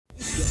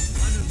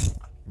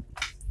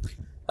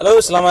Halo,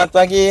 selamat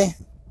pagi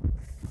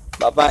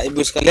Bapak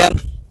Ibu sekalian.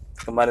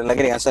 Kembali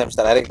lagi dengan saya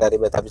Mr. Erik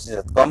dari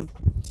Bisnis.com.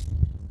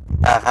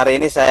 Nah, hari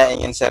ini saya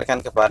ingin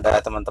sharekan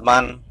kepada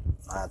teman-teman.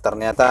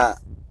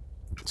 Ternyata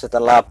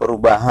setelah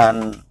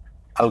perubahan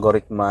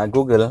algoritma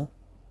Google,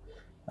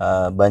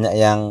 banyak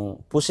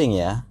yang pusing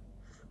ya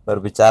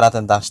berbicara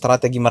tentang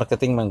strategi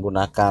marketing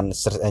menggunakan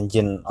search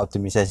engine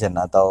optimization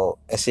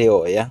atau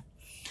SEO ya.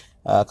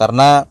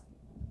 Karena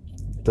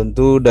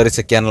tentu dari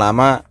sekian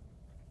lama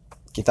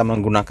kita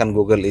menggunakan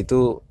Google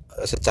itu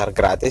secara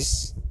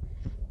gratis,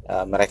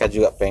 mereka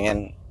juga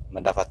pengen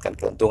mendapatkan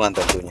keuntungan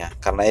tentunya.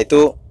 Karena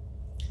itu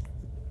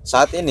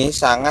saat ini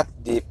sangat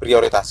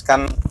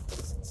diprioritaskan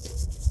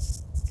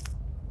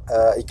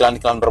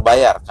iklan-iklan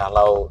berbayar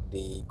kalau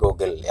di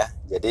Google ya.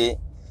 Jadi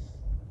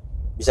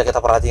bisa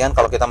kita perhatikan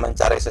kalau kita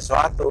mencari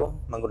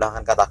sesuatu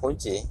menggunakan kata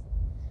kunci,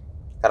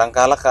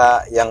 kadang-kala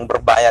yang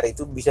berbayar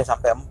itu bisa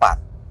sampai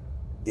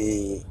 4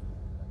 di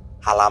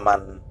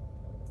halaman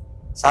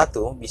 1,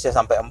 bisa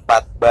sampai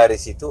 4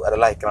 baris itu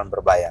adalah iklan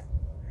berbayar.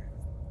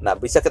 Nah,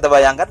 bisa kita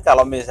bayangkan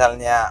kalau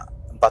misalnya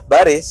 4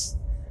 baris,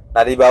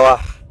 nah di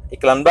bawah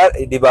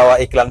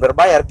iklan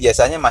berbayar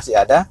biasanya masih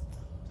ada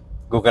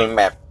Google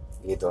Map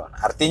gitu.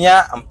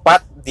 Artinya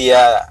 4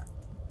 dia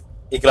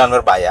iklan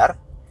berbayar,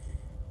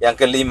 yang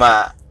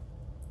kelima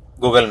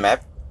Google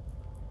Map,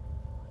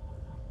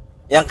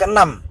 yang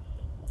keenam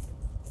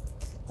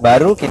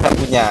baru kita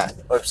punya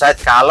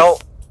website kalau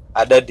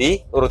ada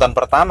di urutan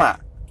pertama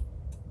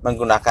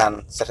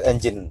menggunakan search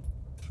engine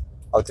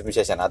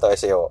optimization atau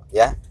SEO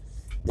ya.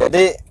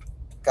 Jadi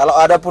kalau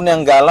ada pun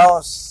yang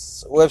galau,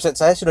 website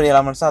saya sudah di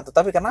halaman 1,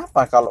 tapi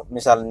kenapa kalau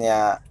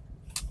misalnya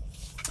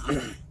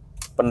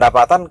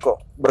pendapatan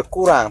kok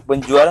berkurang,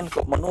 penjualan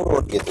kok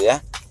menurun gitu ya?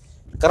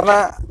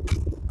 Karena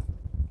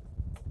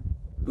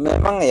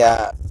memang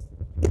ya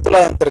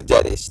itulah yang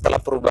terjadi setelah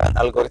perubahan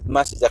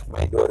algoritma sejak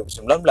Mei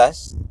 2019.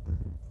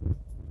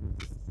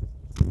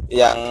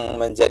 Yang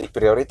menjadi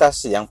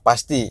prioritas yang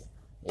pasti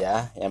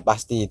ya, yang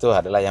pasti itu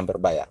adalah yang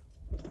berbayar.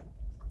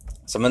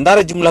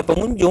 Sementara jumlah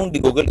pengunjung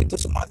di Google itu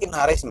semakin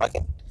hari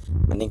semakin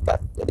meningkat.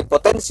 Jadi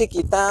potensi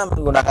kita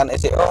menggunakan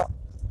SEO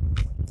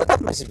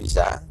tetap masih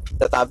bisa,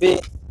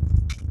 tetapi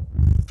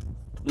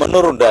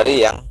menurun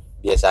dari yang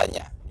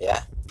biasanya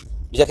ya.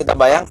 Bisa kita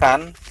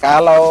bayangkan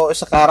kalau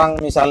sekarang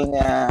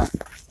misalnya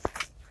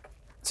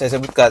saya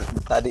sebutkan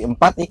tadi 4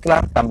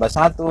 iklan tambah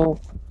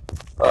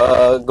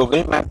 1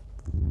 Google Map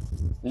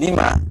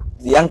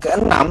 5, yang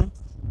keenam.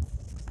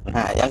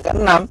 Nah, yang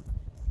keenam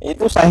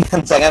itu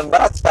saingan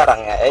berat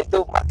sekarang ya,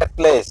 yaitu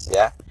marketplace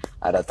ya.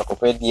 Ada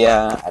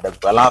Tokopedia, ada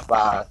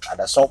Bukalapak,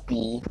 ada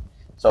Shopee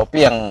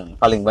yang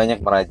paling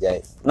banyak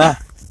merajai. Nah,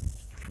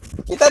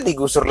 kita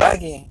digusur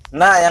lagi.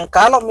 Nah, yang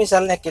kalau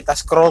misalnya kita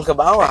scroll ke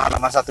bawah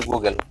halaman 1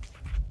 Google,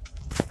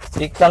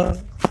 iklan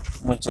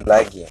muncul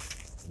lagi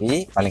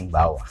di paling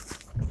bawah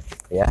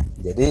ya.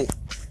 Jadi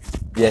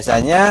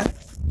biasanya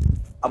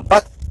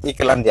 4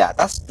 iklan di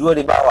atas, 2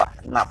 di bawah,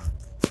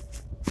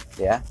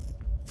 6 ya.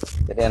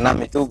 Jadi 6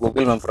 itu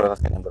Google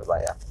memprioritaskan yang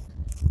berbayar.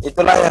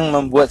 Itulah yang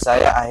membuat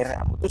saya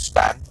akhirnya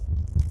memutuskan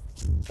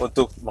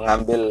untuk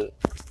mengambil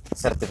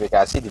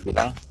sertifikasi di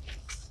bidang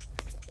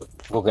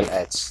Google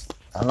Ads.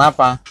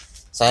 Kenapa?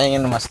 Saya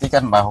ingin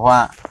memastikan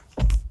bahwa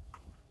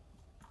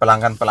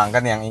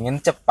pelanggan-pelanggan yang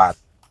ingin cepat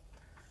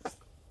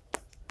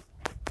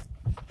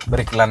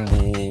beriklan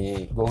di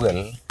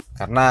Google,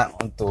 karena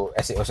untuk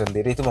SEO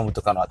sendiri itu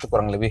membutuhkan waktu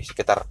kurang lebih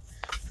sekitar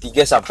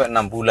 3-6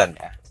 bulan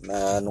ya,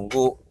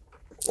 menunggu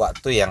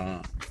waktu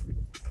yang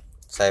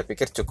saya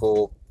pikir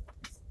cukup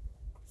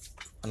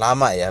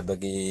lama ya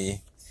bagi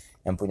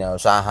yang punya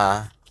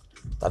usaha.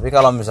 Tapi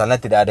kalau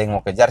misalnya tidak ada yang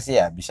mau kejar sih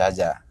ya bisa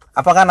aja.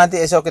 Apakah nanti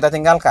SEO kita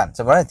tinggalkan?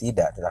 Sebenarnya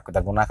tidak kita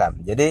gunakan.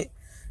 Jadi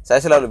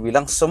saya selalu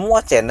bilang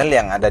semua channel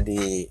yang ada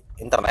di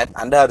internet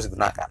Anda harus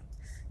gunakan.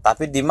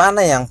 Tapi di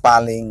mana yang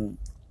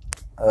paling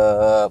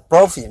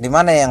profit, di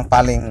mana yang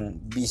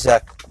paling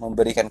bisa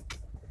memberikan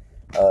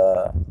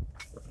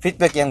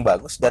feedback yang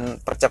bagus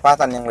dan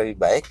percepatan yang lebih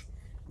baik,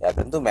 ya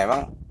tentu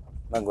memang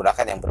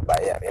menggunakan yang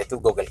berbayar, yaitu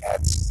Google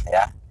Ads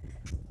ya.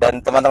 Dan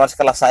teman-teman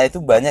sekelas saya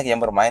itu banyak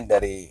yang bermain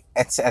dari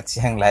ads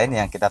yang lain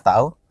yang kita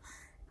tahu.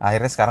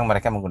 Akhirnya sekarang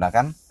mereka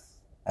menggunakan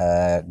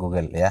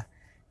Google ya.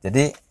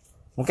 Jadi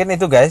mungkin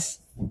itu guys,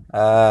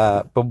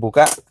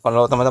 pembuka.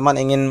 Kalau teman-teman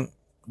ingin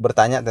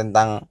bertanya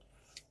tentang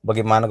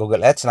bagaimana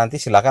Google Ads, nanti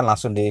silakan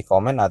langsung di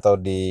komen atau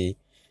di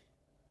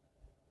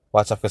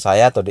WhatsApp ke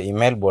saya atau di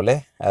email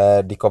boleh,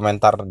 di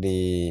komentar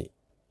di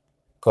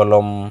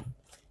kolom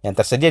yang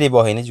tersedia di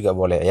bawah ini juga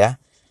boleh ya.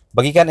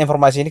 Bagikan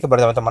informasi ini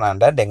kepada teman-teman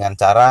Anda dengan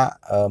cara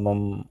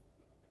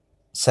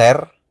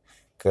share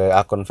ke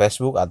akun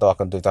Facebook atau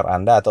akun Twitter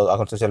Anda atau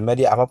akun sosial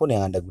media apapun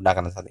yang Anda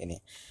gunakan saat ini.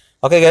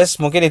 Oke guys,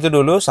 mungkin itu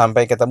dulu.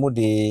 Sampai ketemu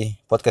di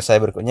podcast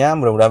saya berikutnya.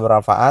 Mudah-mudahan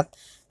bermanfaat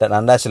dan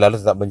Anda selalu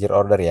tetap banjir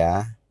order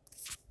ya.